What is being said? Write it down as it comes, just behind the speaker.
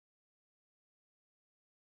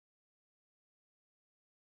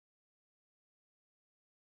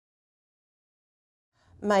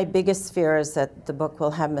My biggest fear is that the book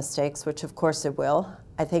will have mistakes, which of course it will.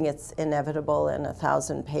 I think it's inevitable in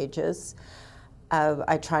 1,000 pages.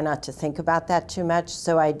 I try not to think about that too much,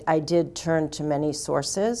 so I did turn to many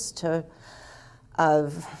sources to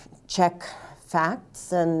check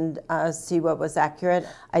facts and see what was accurate.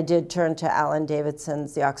 I did turn to Alan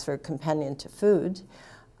Davidson's The Oxford Companion to Food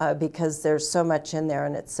because there's so much in there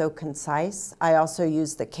and it's so concise. I also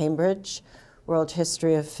used the Cambridge World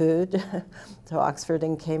History of Food, so Oxford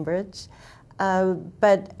and Cambridge.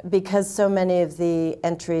 But because so many of the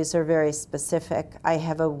entries are very specific, I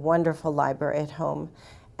have a wonderful library at home,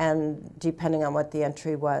 and depending on what the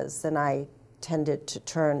entry was, then I tended to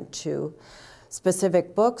turn to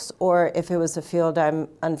specific books, or if it was a field I'm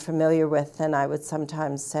unfamiliar with, then I would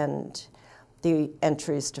sometimes send the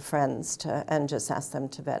entries to friends and just ask them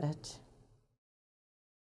to vet it.